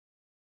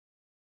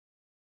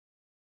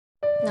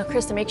Now,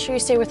 Krista, make sure you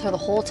stay with her the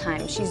whole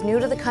time. She's new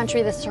to the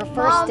country. This is her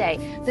first day.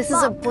 This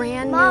is a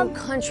brand new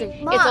country.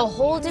 It's a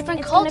whole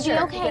different culture. It's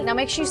gonna be okay. But now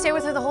make sure you stay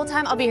with her the whole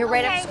time. I'll be here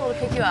right after school to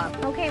pick you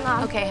up. Okay,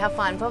 Mom. Okay, have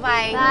fun.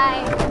 Bye-bye.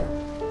 Bye.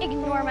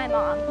 Ignore my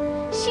mom.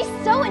 She's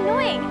so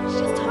annoying.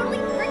 She's totally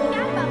freaking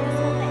out about this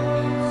whole thing.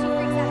 She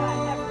freaks out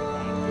about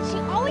everything. She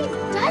always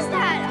does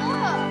that.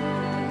 Ugh.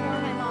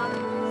 Ignore my mom.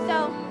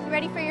 So, you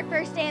ready for your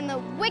first day in the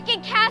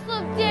wicked castle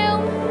of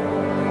doom?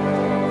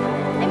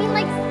 I mean,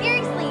 like,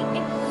 seriously,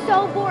 it's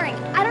so boring.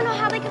 I don't know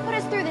how they could put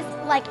us through this,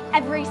 like,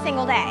 every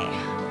single day.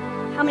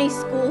 How many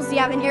schools do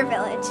you have in your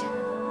village?